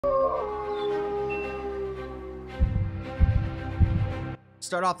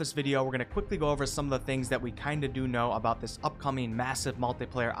start off this video, we're going to quickly go over some of the things that we kind of do know about this upcoming massive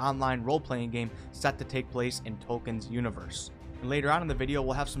multiplayer online role-playing game set to take place in Tolkien's universe. And later on in the video,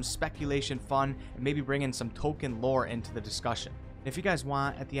 we'll have some speculation fun and maybe bring in some Tolkien lore into the discussion. If you guys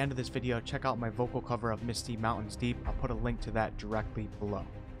want, at the end of this video, check out my vocal cover of Misty Mountains Deep. I'll put a link to that directly below.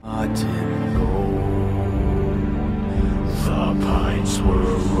 The pines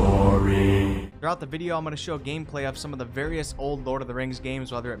were roaring. Throughout the video, I'm going to show gameplay of some of the various old Lord of the Rings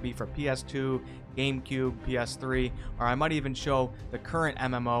games, whether it be for PS2, GameCube, PS3, or I might even show the current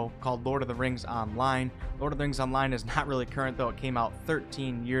MMO called Lord of the Rings Online. Lord of the Rings Online is not really current though. It came out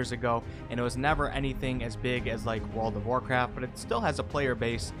 13 years ago, and it was never anything as big as like World of Warcraft, but it still has a player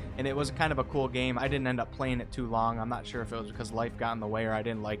base, and it was kind of a cool game. I didn't end up playing it too long. I'm not sure if it was because life got in the way or I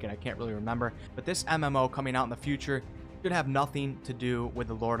didn't like it. I can't really remember. But this MMO coming out in the future should have nothing to do with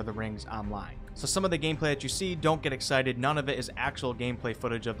the Lord of the Rings Online. So some of the gameplay that you see, don't get excited. None of it is actual gameplay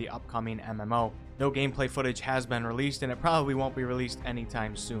footage of the upcoming MMO. No gameplay footage has been released, and it probably won't be released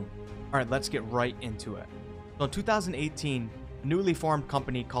anytime soon. Alright, let's get right into it. So in 2018, a newly formed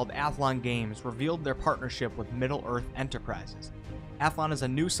company called Athlon Games revealed their partnership with Middle-earth Enterprises. Athlon is a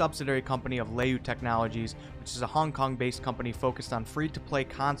new subsidiary company of Leyou Technologies, which is a Hong Kong-based company focused on free-to-play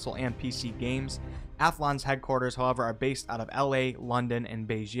console and PC games. Athlon's headquarters, however, are based out of LA, London, and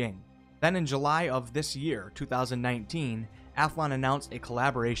Beijing. Then in July of this year, 2019, Athlon announced a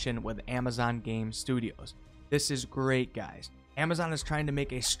collaboration with Amazon Game Studios. This is great, guys. Amazon is trying to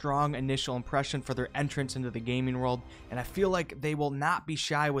make a strong initial impression for their entrance into the gaming world, and I feel like they will not be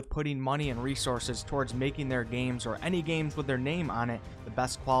shy with putting money and resources towards making their games, or any games with their name on it, the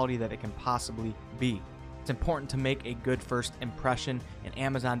best quality that it can possibly be. It's important to make a good first impression, and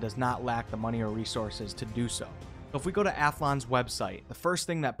Amazon does not lack the money or resources to do so. So if we go to Athlon's website, the first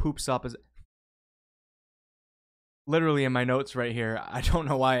thing that poops up is literally in my notes right here. I don't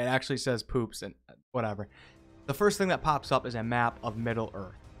know why it actually says poops and whatever. The first thing that pops up is a map of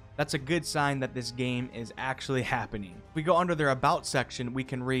Middle-earth. That's a good sign that this game is actually happening. If we go under their About section, we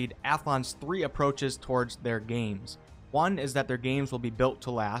can read Athlon's 3 approaches towards their games. One is that their games will be built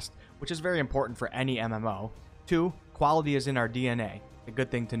to last, which is very important for any MMO. 2, quality is in our DNA, a good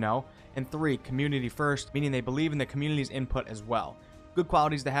thing to know. And 3, community first, meaning they believe in the community's input as well. Good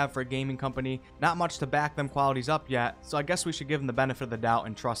qualities to have for a gaming company, not much to back them qualities up yet, so I guess we should give them the benefit of the doubt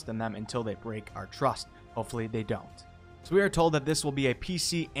and trust in them until they break our trust. Hopefully they don't. So we are told that this will be a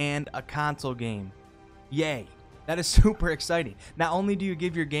PC and a console game. Yay! That is super exciting. Not only do you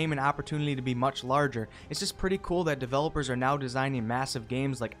give your game an opportunity to be much larger, it's just pretty cool that developers are now designing massive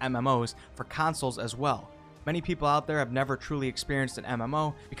games like MMOs for consoles as well. Many people out there have never truly experienced an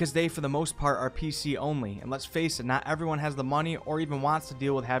MMO because they, for the most part, are PC only. And let's face it, not everyone has the money or even wants to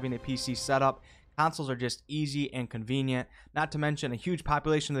deal with having a PC setup. Consoles are just easy and convenient, not to mention a huge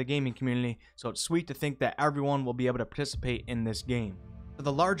population of the gaming community, so it's sweet to think that everyone will be able to participate in this game. So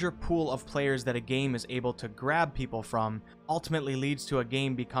the larger pool of players that a game is able to grab people from ultimately leads to a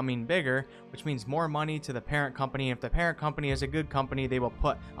game becoming bigger, which means more money to the parent company. If the parent company is a good company, they will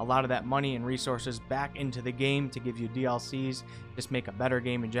put a lot of that money and resources back into the game to give you DLCs, just make a better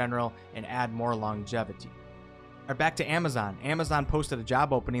game in general, and add more longevity. Alright, back to Amazon. Amazon posted a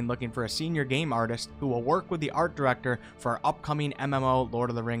job opening looking for a senior game artist who will work with the art director for our upcoming MMO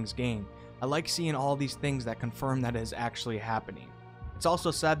Lord of the Rings game. I like seeing all these things that confirm that it is actually happening. It's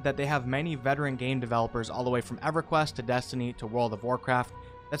also said that they have many veteran game developers all the way from EverQuest to Destiny to World of Warcraft.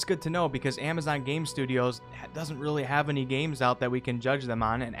 That's good to know because Amazon Game Studios doesn't really have any games out that we can judge them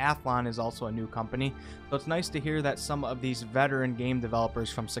on, and Athlon is also a new company. So it's nice to hear that some of these veteran game developers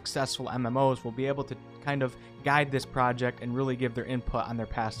from successful MMOs will be able to kind of guide this project and really give their input on their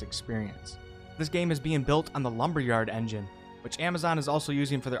past experience. This game is being built on the Lumberyard engine, which Amazon is also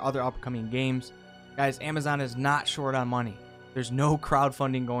using for their other upcoming games. Guys, Amazon is not short on money. There's no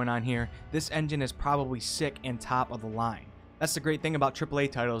crowdfunding going on here. This engine is probably sick and top of the line. That's the great thing about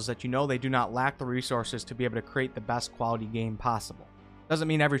AAA titles, that you know they do not lack the resources to be able to create the best quality game possible. Doesn't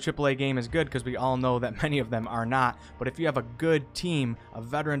mean every AAA game is good, because we all know that many of them are not, but if you have a good team of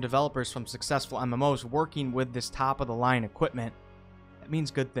veteran developers from successful MMOs working with this top of the line equipment, that means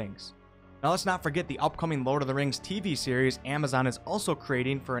good things. Now let's not forget the upcoming Lord of the Rings TV series Amazon is also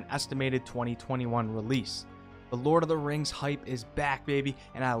creating for an estimated 2021 release. The Lord of the Rings hype is back, baby,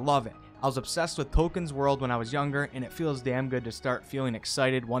 and I love it. I was obsessed with Tolkien's world when I was younger, and it feels damn good to start feeling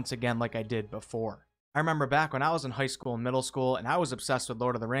excited once again like I did before. I remember back when I was in high school and middle school, and I was obsessed with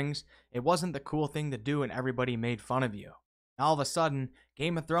Lord of the Rings, it wasn't the cool thing to do and everybody made fun of you. And all of a sudden,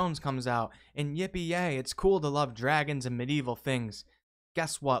 Game of Thrones comes out, and yippee yay, it's cool to love dragons and medieval things.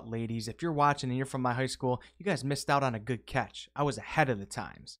 Guess what, ladies? If you're watching and you're from my high school, you guys missed out on a good catch. I was ahead of the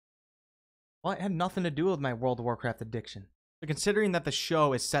times. Well, it had nothing to do with my World of Warcraft addiction. So considering that the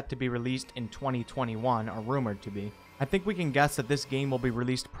show is set to be released in 2021, or rumored to be, I think we can guess that this game will be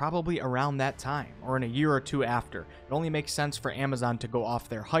released probably around that time, or in a year or two after. It only makes sense for Amazon to go off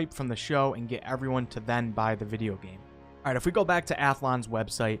their hype from the show and get everyone to then buy the video game. Alright, if we go back to Athlon's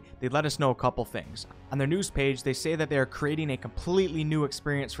website, they let us know a couple things. On their news page, they say that they are creating a completely new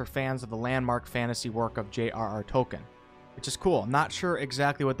experience for fans of the landmark fantasy work of J.R.R. Tolkien, which is cool. I'm not sure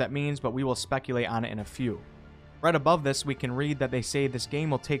exactly what that means, but we will speculate on it in a few. Right above this, we can read that they say this game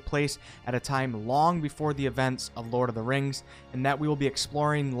will take place at a time long before the events of Lord of the Rings, and that we will be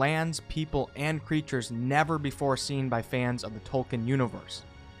exploring lands, people, and creatures never before seen by fans of the Tolkien universe.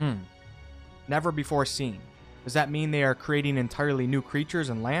 Never before seen. Does that mean they are creating entirely new creatures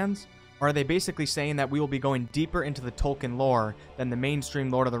and lands? Or are they basically saying that we will be going deeper into the Tolkien lore than the mainstream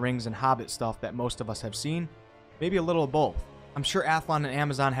Lord of the Rings and Hobbit stuff that most of us have seen? Maybe a little of both. I'm sure Athlon and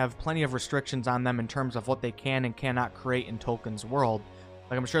Amazon have plenty of restrictions on them in terms of what they can and cannot create in Tolkien's world.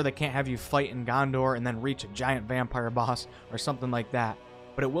 Like, I'm sure they can't have you fight in Gondor and then reach a giant vampire boss or something like that.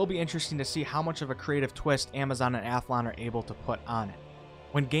 But it will be interesting to see how much of a creative twist Amazon and Athlon are able to put on it.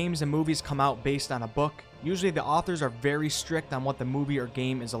 When games and movies come out based on a book, usually the authors are very strict on what the movie or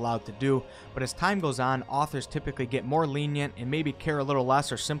game is allowed to do, but as time goes on, authors typically get more lenient and maybe care a little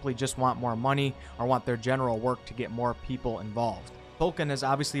less or simply just want more money or want their general work to get more people involved. Tolkien has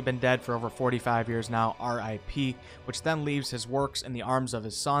obviously been dead for over 45 years now, RIP, which then leaves his works in the arms of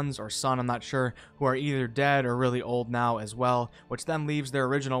his sons, or son, I'm not sure, who are either dead or really old now as well, which then leaves their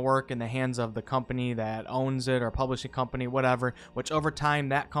original work in the hands of the company that owns it, or publishing company, whatever, which over time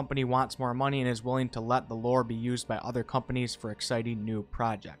that company wants more money and is willing to let the lore be used by other companies for exciting new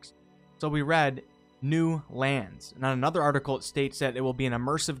projects. So we read new lands, and on another article it states that it will be an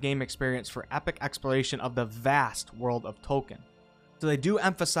immersive game experience for epic exploration of the vast world of Tolkien. So they do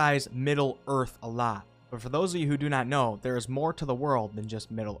emphasize Middle Earth a lot, but for those of you who do not know, there is more to the world than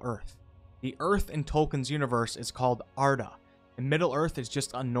just Middle Earth. The Earth in Tolkien's universe is called Arda, and Middle Earth is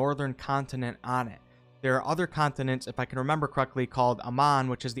just a northern continent on it. There are other continents, if I can remember correctly, called Aman,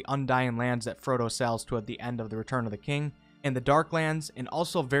 which is the Undying Lands that Frodo sails to at the end of The Return of the King, and the Darklands, and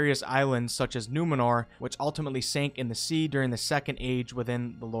also various islands such as Numenor, which ultimately sank in the sea during the Second Age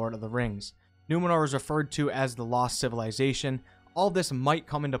within The Lord of the Rings. Numenor is referred to as the Lost Civilization. All this might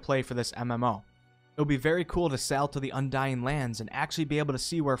come into play for this MMO. It would be very cool to sail to the Undying Lands and actually be able to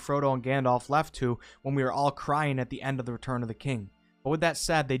see where Frodo and Gandalf left to when we were all crying at the end of The Return of the King. But with that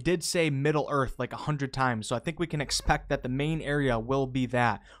said, they did say Middle Earth like 100 times, so I think we can expect that the main area will be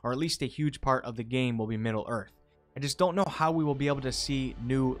that, or at least a huge part of the game will be Middle Earth. I just don't know how we will be able to see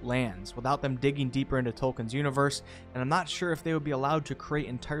new lands without them digging deeper into Tolkien's universe, and I'm not sure if they would be allowed to create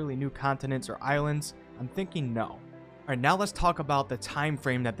entirely new continents or islands. I'm thinking no. Alright, now let's talk about the time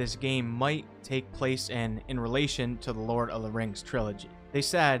frame that this game might take place in relation to the Lord of the Rings trilogy. They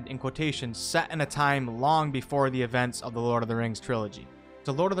said, in quotations, set in a time long before the events of the Lord of the Rings trilogy.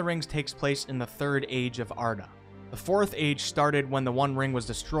 So Lord of the Rings takes place in the Third Age of Arda. The Fourth Age started when the One Ring was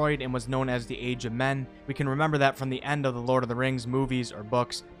destroyed and was known as the Age of Men. We can remember that from the end of the Lord of the Rings movies or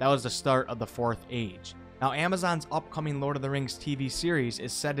books. That was the start of the Fourth Age. Now, Amazon's upcoming Lord of the Rings TV series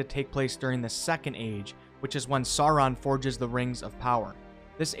is said to take place during the Second Age, which is when Sauron forges the Rings of Power.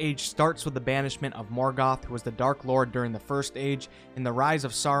 This age starts with the banishment of Morgoth, who was the Dark Lord during the First Age, and the rise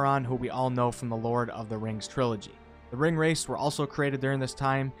of Sauron, who we all know from the Lord of the Rings trilogy. The Ring Wraiths were also created during this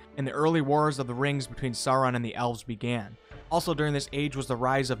time, and the early wars of the rings between Sauron and the elves began. Also during this age was the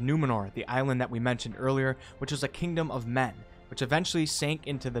rise of Numenor, the island that we mentioned earlier, which was a kingdom of men, which eventually sank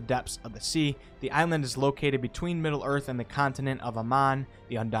into the depths of the sea. The island is located between Middle-earth and the continent of Aman,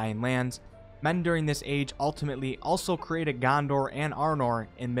 the Undying Lands. Men during this age ultimately also created Gondor and Arnor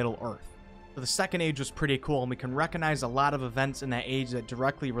in Middle-earth. So the Second Age was pretty cool, and we can recognize a lot of events in that age that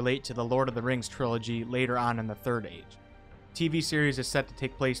directly relate to the Lord of the Rings trilogy later on in the Third Age. The TV series is set to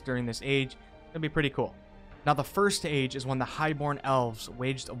take place during this age. It'll be pretty cool. Now the First Age is when the Highborn Elves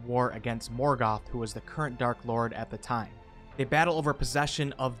waged a war against Morgoth, who was the current Dark Lord at the time. They battle over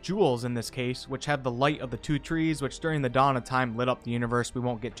possession of jewels in this case, which have the light of the two trees, which during the dawn of time lit up the universe. We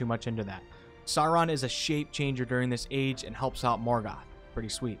won't get too much into that. Sauron is a shape changer during this age and helps out Morgoth. Pretty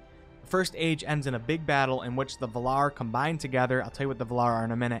sweet. The First Age ends in a big battle in which the Valar combine together, I'll tell you what the Valar are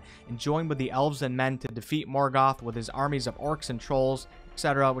in a minute, and join with the elves and men to defeat Morgoth with his armies of orcs and trolls,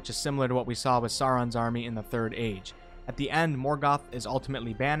 etc., which is similar to what we saw with Sauron's army in the Third Age. At the end, Morgoth is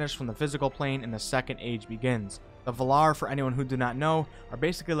ultimately banished from the physical plane and the Second Age begins. The Valar, for anyone who do not know, are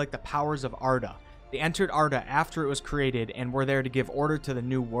basically like the powers of Arda. They entered Arda after it was created and were there to give order to the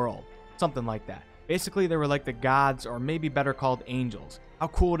new world. Something like that. Basically, they were like the gods, or maybe better called angels. How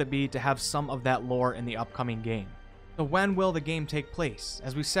cool would it be to have some of that lore in the upcoming game? So when will the game take place?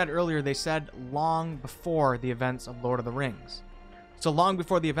 As we said earlier, they said long before the events of Lord of the Rings. So long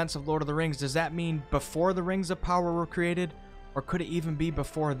before the events of Lord of the Rings, does that mean before the Rings of Power were created? Or could it even be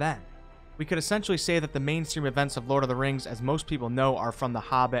before then? We could essentially say that the mainstream events of Lord of the Rings, as most people know, are from The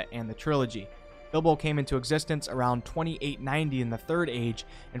Hobbit and the trilogy. Bilbo came into existence around 2890 in the Third Age,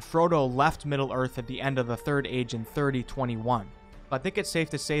 and Frodo left Middle-earth at the end of the Third Age in 3021. So I think it's safe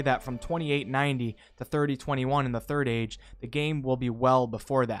to say that from 2890 to 3021 in the Third Age, the game will be well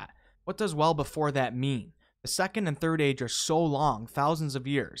before that. What does well before that mean? The Second and Third Age are so long, thousands of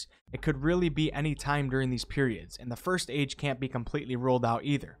years. It could really be any time during these periods, and the First Age can't be completely ruled out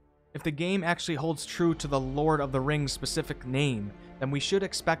either. If the game actually holds true to the Lord of the Rings specific name, then we should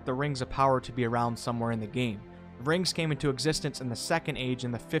expect the Rings of Power to be around somewhere in the game. The rings came into existence in the Second Age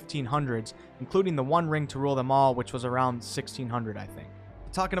in the 1500s, including the one ring to rule them all, which was around 1600, I think.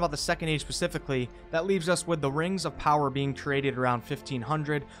 Talking about the Second Age specifically, that leaves us with the Rings of Power being created around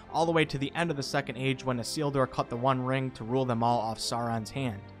 1500, all the way to the end of the Second Age when Isildur cut the one ring to rule them all off Sauron's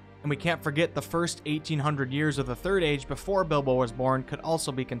hand. And we can't forget the first 1800 years of the Third Age before Bilbo was born could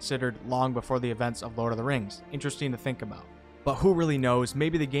also be considered long before the events of Lord of the Rings. Interesting to think about. But who really knows?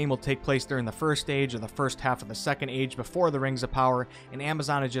 Maybe the game will take place during the First Age or the first half of the Second Age before the Rings of Power, and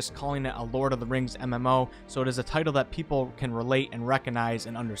Amazon is just calling it a Lord of the Rings MMO, so it is a title that people can relate and recognize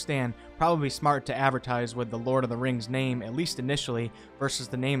and understand. Probably smart to advertise with the Lord of the Rings name, at least initially, versus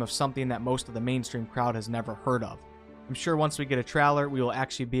the name of something that most of the mainstream crowd has never heard of. I'm sure once we get a trailer, we will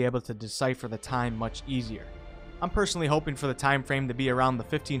actually be able to decipher the time much easier. I'm personally hoping for the time frame to be around the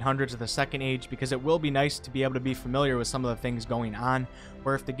 1500s of the Second Age, because it will be nice to be able to be familiar with some of the things going on,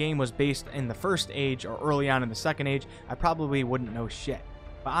 where if the game was based in the First Age or early on in the Second Age, I probably wouldn't know shit.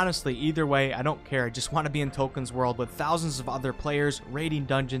 But honestly, either way, I don't care. I just want to be in Tolkien's world with thousands of other players, raiding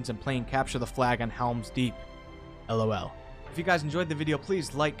dungeons and playing Capture the Flag on Helm's Deep. LOL. If you guys enjoyed the video,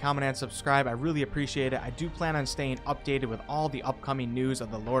 please like, comment, and subscribe. I really appreciate it. I do plan on staying updated with all the upcoming news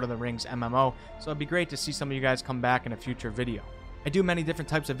of the Lord of the Rings MMO, so it'd be great to see some of you guys come back in a future video. I do many different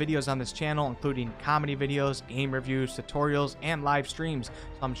types of videos on this channel, including comedy videos, game reviews, tutorials, and live streams,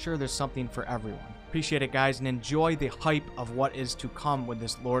 so I'm sure there's something for everyone. Appreciate it, guys, and enjoy the hype of what is to come with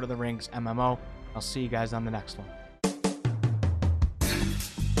this Lord of the Rings MMO. I'll see you guys on the next one.